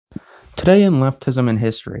Today in Leftism and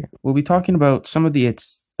History, we'll be talking about some of the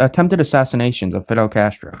attempted assassinations of Fidel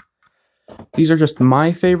Castro. These are just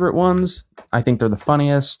my favorite ones. I think they're the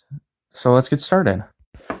funniest. So let's get started.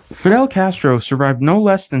 Fidel Castro survived no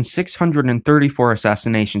less than 634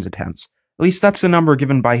 assassination attempts. At least that's the number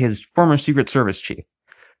given by his former Secret Service chief.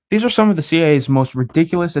 These are some of the CIA's most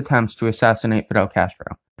ridiculous attempts to assassinate Fidel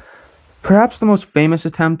Castro. Perhaps the most famous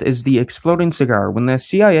attempt is the exploding cigar, when the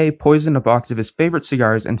CIA poisoned a box of his favorite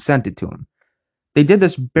cigars and sent it to him. They did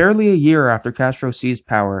this barely a year after Castro seized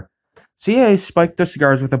power. CIA spiked the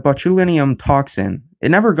cigars with a botulinum toxin. It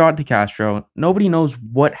never got to Castro. Nobody knows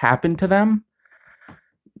what happened to them.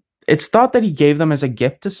 It's thought that he gave them as a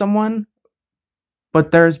gift to someone,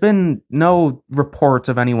 but there's been no reports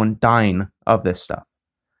of anyone dying of this stuff.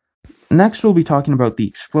 Next, we'll be talking about the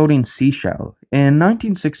exploding seashell. In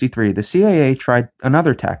 1963, the CIA tried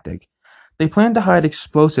another tactic. They planned to hide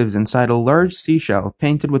explosives inside a large seashell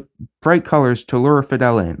painted with bright colors to lure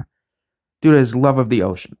Fidel in, due to his love of the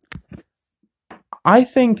ocean. I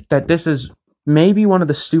think that this is maybe one of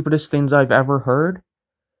the stupidest things I've ever heard,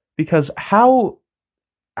 because how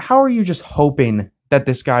are you just hoping that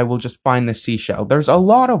this guy will just find the seashell? There's a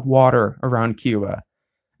lot of water around Cuba,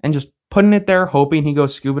 and just putting it there, hoping he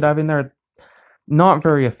goes scuba diving there, not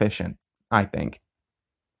very efficient, I think.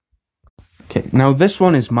 Okay, now this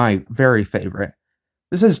one is my very favorite.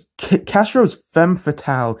 This is Castro's femme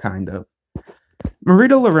fatale, kind of.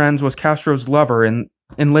 Marita Lorenz was Castro's lover in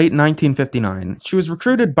late 1959. She was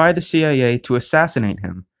recruited by the CIA to assassinate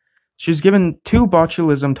him. She was given 2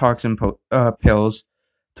 botulism toxin pills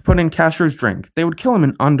to put in Castro's drink. They would kill him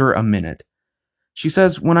in under a minute. She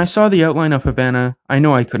says, "When I saw the outline of Havana, I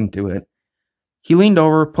knew I couldn't do it. He leaned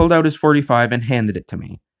over, pulled out his .45, and handed it to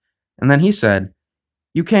me. And then he said,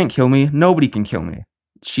 'You can't kill me. Nobody can kill me.'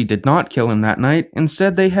 She did not kill him that night.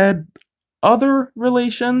 Instead, they had other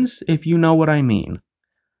relations, if you know what I mean."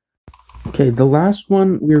 Okay, the last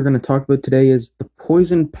one we're going to talk about today is the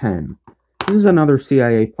poison pen. This is another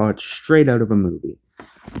CIA plot straight out of a movie.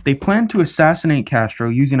 They planned to assassinate Castro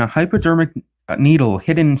using a hypodermic needle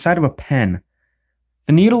hidden inside of a pen.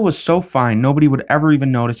 The needle was so fine nobody would ever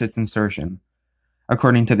even notice its insertion,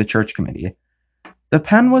 according to the Church Committee. The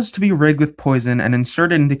pen was to be rigged with poison and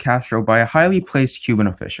inserted into Castro by a highly placed Cuban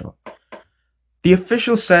official. The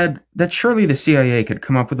official said that surely the CIA could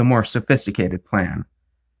come up with a more sophisticated plan,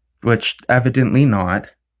 which evidently not.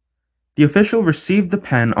 The official received the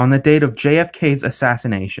pen on the date of JFK's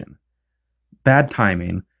assassination. Bad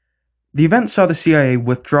timing. The event saw the CIA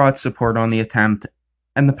withdraw its support on the attempt,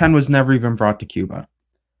 and the pen was never even brought to Cuba.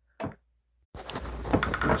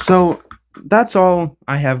 So, that's all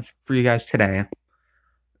I have for you guys today.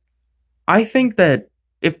 I think that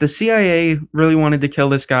if the CIA really wanted to kill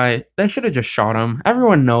this guy, they should have just shot him.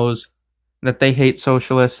 Everyone knows that they hate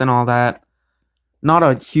socialists and all that. Not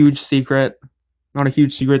a huge secret. Not a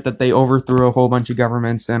huge secret that they overthrew a whole bunch of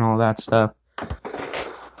governments and all that stuff.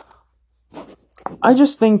 I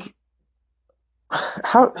just think,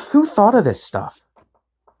 who thought of this stuff?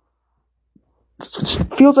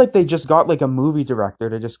 It feels like they just got like a movie director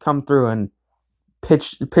to just come through and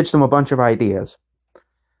pitch them a bunch of ideas.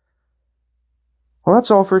 Well, that's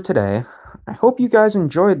all for today. I hope you guys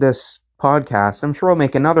enjoyed this podcast. I'm sure I'll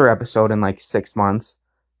make another episode in like 6 months,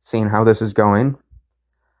 seeing how this is going.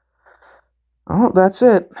 Oh, that's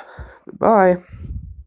it. Goodbye.